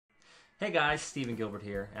Hey guys, Stephen Gilbert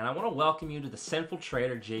here, and I want to welcome you to the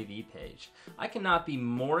Sinfiltrator JV page. I cannot be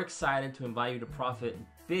more excited to invite you to profit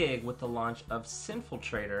big with the launch of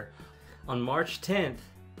Sinfiltrator on March 10th,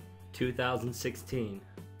 2016.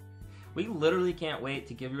 We literally can't wait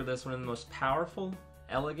to give your list one of the most powerful,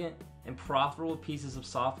 elegant, and profitable pieces of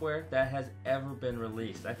software that has ever been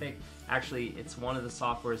released. I think actually it's one of the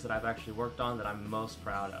softwares that I've actually worked on that I'm most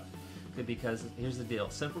proud of. Because here's the deal,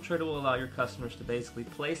 Sinfiltrator will allow your customers to basically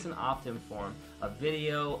place an opt-in form, a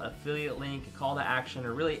video, affiliate link, a call to action,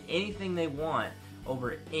 or really anything they want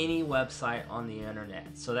over any website on the internet.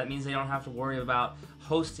 So that means they don't have to worry about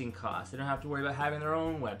hosting costs, they don't have to worry about having their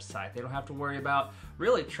own website, they don't have to worry about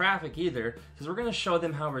really traffic either, because we're going to show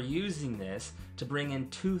them how we're using this to bring in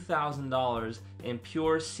 $2,000 in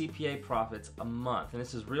pure CPA profits a month. And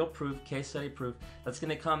this is real proof, case study proof, that's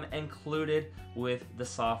going to come included with the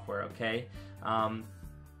software, okay?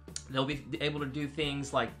 They'll be able to do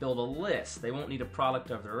things like build a list. They won't need a product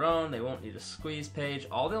of their own. They won't need a squeeze page.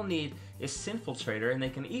 All they'll need is Sinfiltrator, and they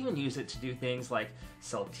can even use it to do things like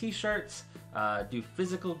sell t-shirts, do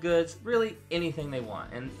physical goods, really anything they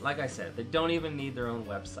want. And like I said, they don't even need their own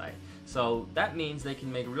website. So that means they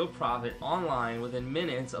can make real profit online within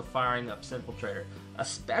minutes of firing up Sinfiltrator,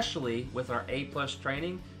 especially with our A+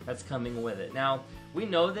 training that's coming with it. Now, we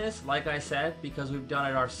know this, like I said, because we've done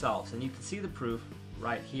it ourselves, and you can see the proof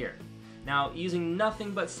right here. Now, using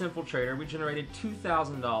nothing but Sinfiltrator, we generated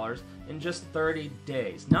 $2,000 in just 30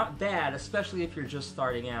 days. Not bad, especially if you're just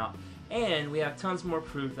starting out. And we have tons more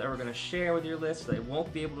proof that we're going to share with your list so they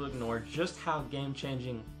won't be able to ignore just how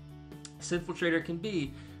game-changing Sinfiltrator can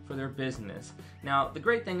be for their business. Now, the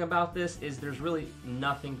great thing about this is there's really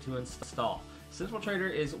nothing to install. Sinfiltrator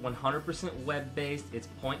is 100% web-based, it's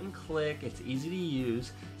point and click, it's easy to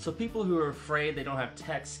use, so people who are afraid they don't have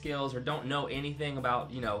tech skills or don't know anything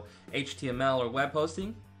about, HTML or web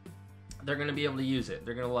hosting, they're going to be able to use it,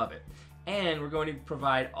 they're going to love it. And we're going to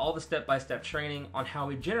provide all the step-by-step training on how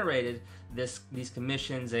we generated these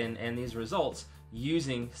commissions and these results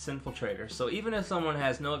using Sinfiltrator. So even if someone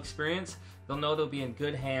has no experience, they'll know they'll be in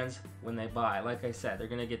good hands when they buy. Like I said, they're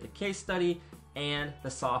going to get the case study and the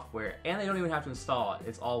software, and they don't even have to install it.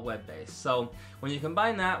 It's all web-based. So when you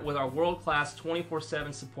combine that with our world-class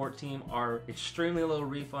 24/7 support team, our extremely low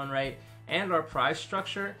refund rate, and our price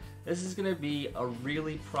structure, this is going to be a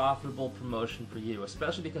really profitable promotion for you,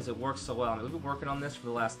 especially because it works so well. I mean, we've been working on this for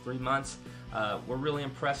the last 3 months. We're really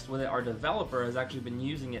impressed with it. Our developer has actually been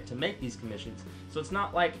using it to make these commissions. So it's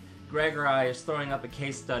not like Greg or I is throwing up a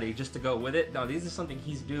case study just to go with it. No, these are something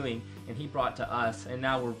he's doing and he brought to us, and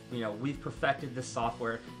now we've perfected this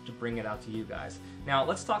software to bring it out to you guys. Now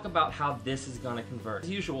let's talk about how this is going to convert. As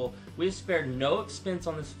usual, we've spared no expense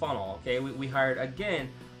on this funnel. Okay, we hired again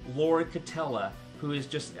Lori Catella, who is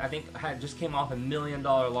just came off $1 million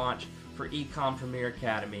launch for Ecom Premier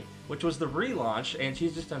Academy, which was the relaunch, and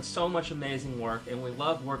she's just done so much amazing work, and we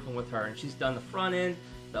love working with her. And she's done the front end,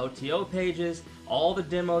 the OTO pages, all the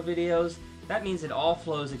demo videos. That means it all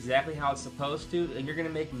flows exactly how it's supposed to, and you're going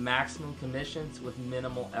to make maximum commissions with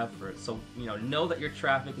minimal effort. So know that your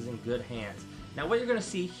traffic is in good hands. Now what you're going to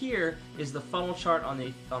see here is the funnel chart on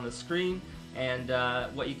the screen, and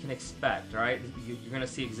what you can expect. All right, you're going to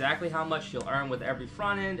see exactly how much you'll earn with every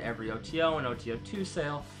front end, every OTO and OTO2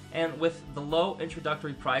 sale. And with the low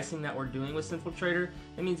introductory pricing that we're doing with Sinfiltrator,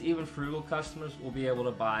 it means even frugal customers will be able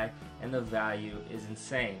to buy, and the value is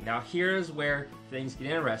insane. Now here's where things get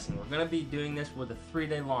interesting. We're going to be doing this with a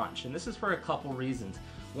 3-day launch, and this is for a couple reasons.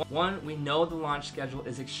 One, we know the launch schedule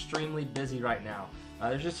is extremely busy right now.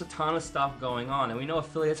 There's just a ton of stuff going on, and we know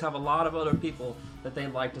affiliates have a lot of other people that they'd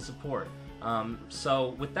like to support.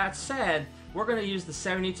 So with that said, we're going to use the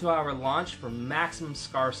 72-hour launch for maximum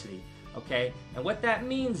scarcity. Okay, and what that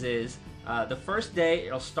means is the first day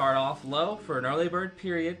it'll start off low for an early bird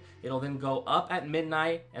period. It'll then go up at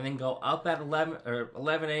midnight, and then go up at 11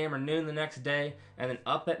 a.m. or noon the next day, and then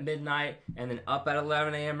up at midnight, and then up at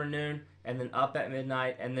 11 a.m. or noon, and then up at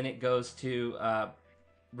midnight, and then it goes to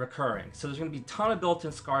recurring. So there's going to be a ton of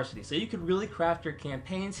built-in scarcity. So you could really craft your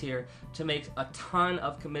campaigns here to make a ton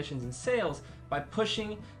of commissions and sales by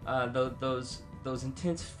pushing those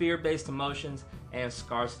intense fear-based emotions and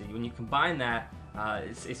scarcity. When you combine that,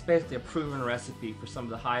 it's basically a proven recipe for some of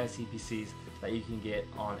the highest CPCs that you can get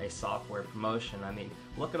on a software promotion. I mean,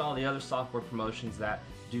 look at all the other software promotions that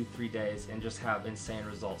do 3 days and just have insane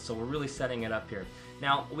results. So we're really setting it up here.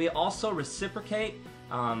 Now, we also reciprocate,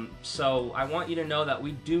 so I want you to know that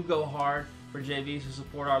we do go hard for JVs who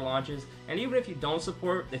support our launches. And even if you don't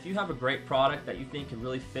support, if you have a great product that you think can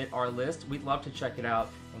really fit our list, we'd love to check it out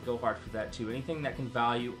and go hard for that too. Anything that can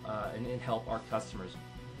value and help our customers.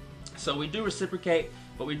 So we do reciprocate,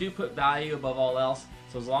 but we do put value above all else.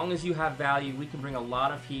 So as long as you have value, we can bring a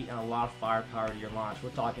lot of heat and a lot of firepower to your launch. We're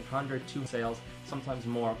talking 100, 200 sales, sometimes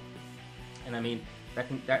more. And I mean, that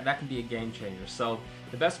can be a game changer. So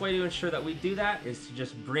the best way to ensure that we do that is to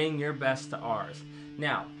just bring your best to ours.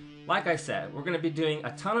 Now, like I said, we're going to be doing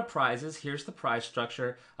a ton of prizes. Here's the prize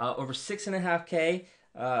structure. Over 6.5K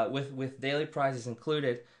with daily prizes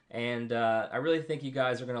included. And I really think you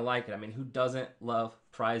guys are going to like it. I mean, who doesn't love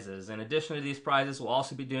prizes? In addition to these prizes, we'll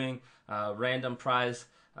also be doing random prize,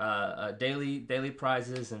 daily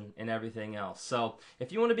prizes and everything else. So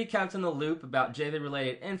if you want to be kept in the loop about JV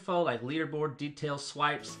related info like leaderboard, details,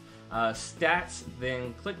 swipes, stats,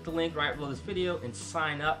 then click the link right below this video and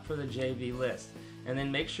sign up for the JV list. And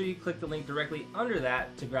then make sure you click the link directly under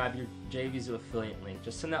that to grab your JVZoo affiliate link.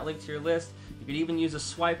 Just send that link to your list. You could even use a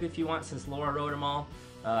swipe if you want, since Laura wrote them all.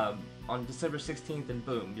 On December 16th, and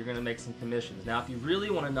boom, you're going to make some commissions. Now, if you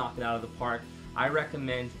really want to knock it out of the park, I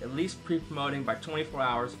recommend at least pre-promoting by 24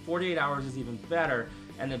 hours. 48 hours is even better,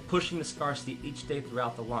 and then pushing the scarcity each day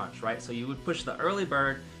throughout the launch, right? So you would push the early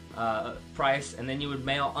bird price, and then you would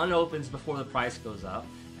mail unopens before the price goes up.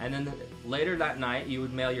 And then later that night, you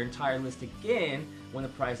would mail your entire list again when the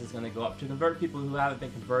price is going to go up to convert people who haven't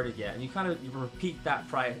been converted yet. And you repeat that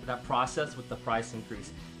process with the price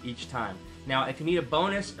increase each time. Now, if you need a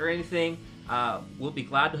bonus or anything, we'll be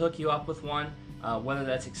glad to hook you up with one, whether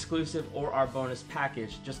that's exclusive or our bonus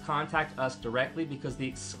package. Just contact us directly, because the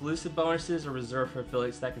exclusive bonuses are reserved for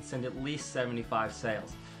affiliates that can send at least 75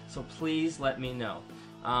 sales. So please let me know.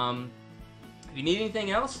 If you need anything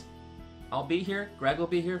else, I'll be here. Greg will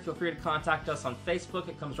be here. Feel free to contact us on Facebook.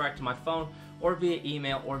 It comes right to my phone, or via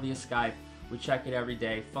email, or via Skype. We check it every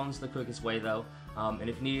day. Phone's the quickest way, though. And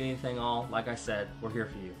if you need anything, like I said, we're here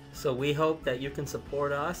for you. So we hope that you can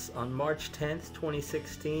support us on March 10th,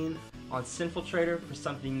 2016 on Sinfiltrator for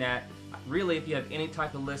something that really, if you have any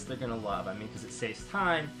type of list, they're going to love. I mean, because it saves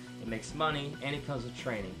time, it makes money, and it comes with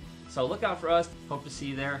training. So look out for us. Hope to see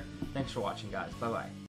you there. Thanks for watching, guys. Bye-bye.